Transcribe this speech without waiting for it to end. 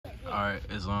Alright,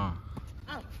 it's on.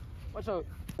 What's up?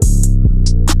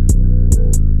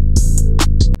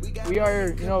 We are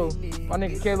here, you know, my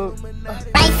nigga Caleb.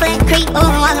 Right foot creep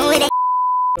on with it.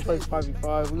 The place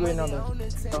 5v5. We waiting on the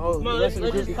whole rest of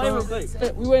the group to come.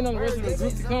 We waiting on the rest of the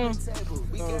group to come. So,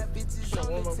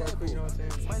 warm up right quick, you know what I'm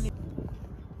saying?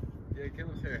 Yeah,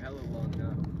 Caleb's hair hella long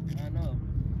now. I know.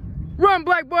 Run,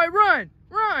 black boy, run!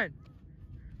 Run!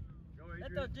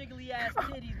 Let those jiggly ass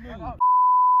titties move.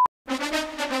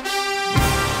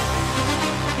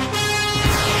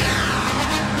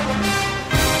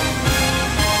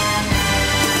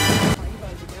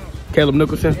 Caleb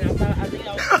Nicholson. Say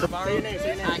your name, say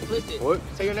your name. I clicked it. What?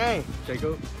 Say your name.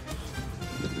 Jacob.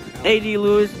 AD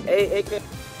Lewis, AK.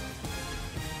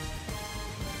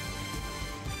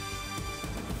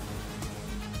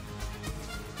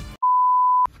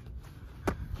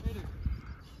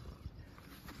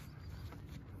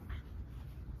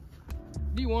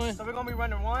 D1. So we're gonna be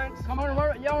running ones. Come on,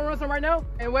 y'all wanna run some right now?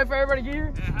 And wait for everybody to get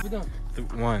here? We done.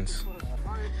 Ones.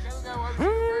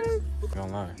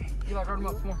 Don't lie. You like, hurt him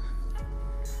up, come on.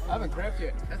 I haven't grabbed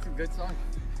yet. That's a good song.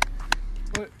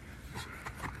 What?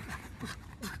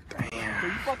 Damn.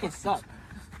 You fucking suck.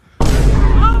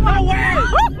 Oh, no way!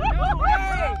 No way!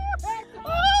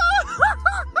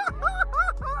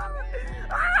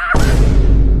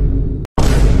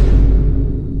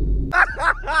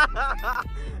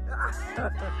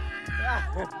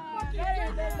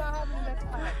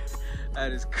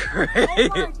 That is crazy. Oh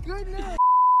my goodness!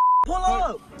 Pull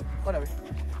up! Whatever.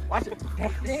 Watch it.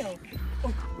 Damn.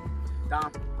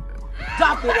 Stop.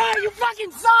 Stop it! You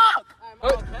fucking suck!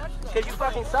 Cause you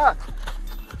fucking suck.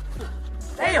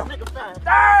 Damn!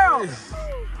 Damn!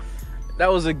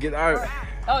 That was a good art.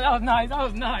 Oh, that was nice. That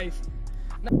was nice.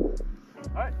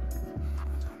 Alright.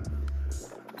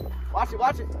 Watch it,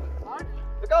 watch it.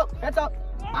 Look up, hands up.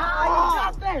 Ah,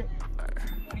 you dropped it!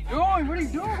 What are you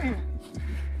doing?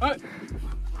 Alright.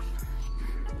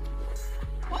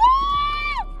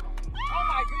 Oh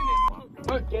my goodness.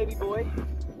 What? Baby boy.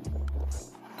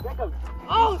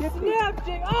 Oh, snap,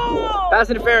 Jake. Oh!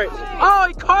 Pass interference. Oh,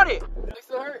 he caught it. It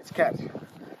still hurts. It's catch.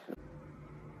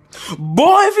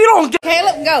 Boy, if you don't get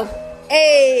Caleb, go.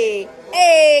 Hey,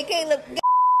 hey, Caleb,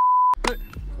 go.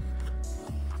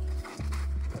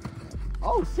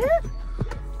 Oh shit.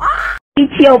 Eat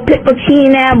your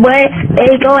peppercine, that boy.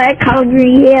 There you go, that collard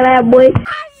green, yeah, that boy.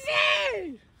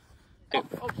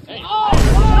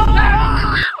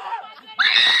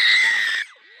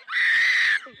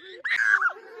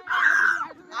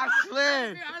 I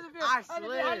slid.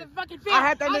 I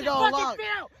had that nigga on lock.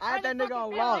 I had that nigga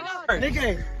on lock.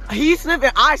 Nigga, he slipped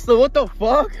and I slid. What the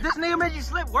fuck? This nigga made you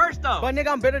slip worse though. But nigga,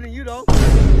 I'm better than you though.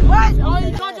 What? Oh,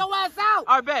 you got your ass out.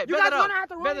 Alright, bet. You Bet guys it up. gonna have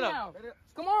to run Bet it now. up.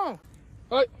 Come on.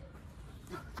 What?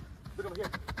 Look over here.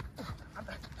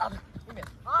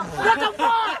 What the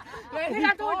fuck? Man, he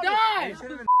got to die.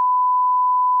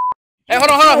 Hey,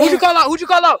 hold on. Who'd you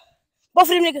call out? Both of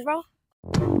them niggas, bro.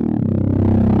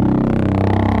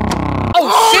 Oh,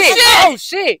 shit. Oh,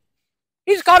 shit.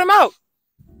 He just called him out.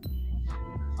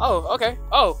 Oh, okay.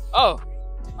 Oh. Why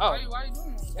are you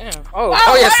doing that? Damn. Oh,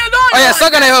 yes. Oh, yeah,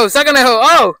 suck on that hoe.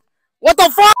 Oh. What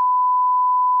the fuck?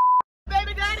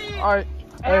 Baby daddy. All right.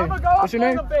 Hey, what's your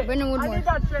name? Brendan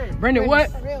Woodmore. Brendan what?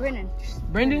 Brendan.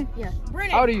 Brendan? Yeah.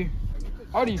 How old are you?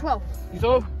 12. You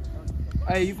 12?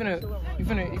 Hey, you finna,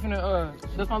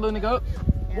 dust my little nigga up?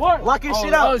 What? Lock his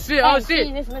shit out. Oh shit. Oh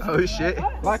shit.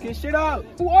 Lock his shit out.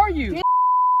 Who are you?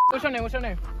 What's your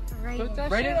name? Right.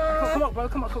 Brandon? Come on, bro.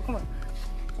 Come on.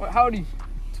 What, how old are you?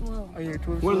 12. Oh, you're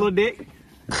 12. What little dick?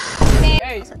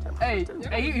 Hey,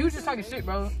 he was just talking shit,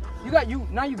 bro.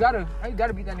 Now you gotta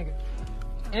beat that nigga.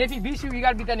 And if he beats you, you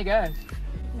gotta beat that nigga ass.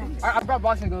 I brought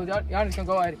boxing gloves. Y'all just gonna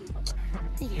go at it.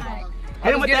 Hit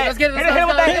him with that. Let's get it. Hit him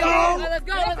with that. Let's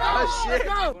go. Oh shit.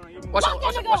 Watch out.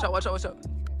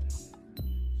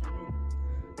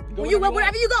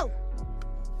 Wherever you go.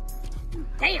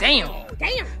 Damn.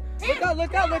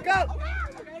 Look out.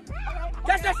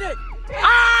 Catch that shit.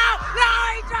 Oh, no,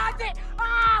 he dropped it.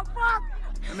 Oh, fuck.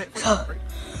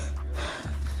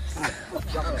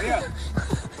 Yeah.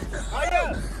 Oh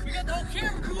yeah. We got the whole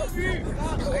camera crew up here.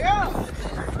 Yeah.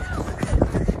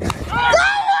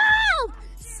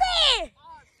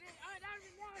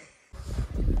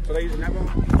 So they using that one?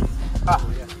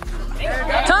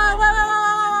 Time, whoa.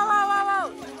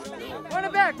 Run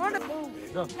it back.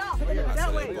 Go. That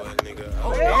way.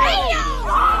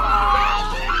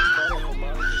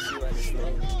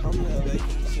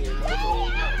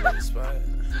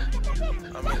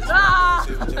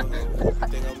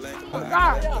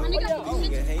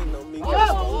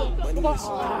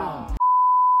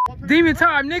 Demon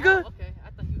time, nigga.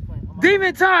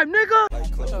 Demon time, nigga.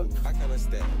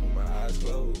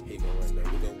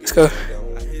 Let's go.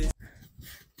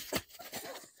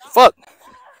 Fuck.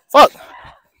 Fuck.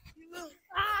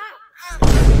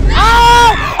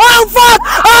 Oh! Oh fuck!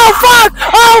 Oh fuck!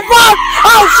 Oh fuck!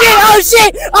 Oh shit! Oh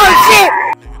shit! Oh shit!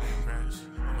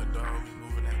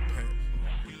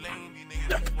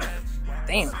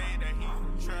 Damn.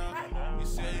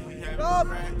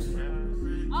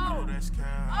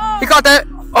 He caught that.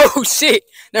 Oh shit!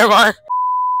 Never mind.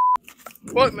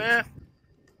 What, man?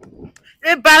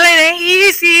 This ballin' ain't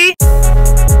easy.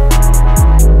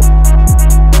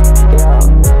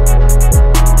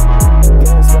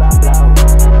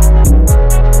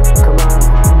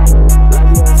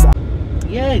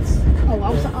 Yes.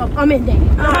 Oh, I'm in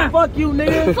there. Fuck you,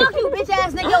 nigga. Fuck you, bitch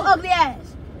ass nigga, your ugly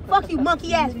ass. Fuck you,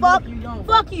 monkey ass. Fuck you.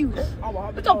 Fuck you.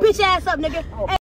 Put your bitch ass up, nigga.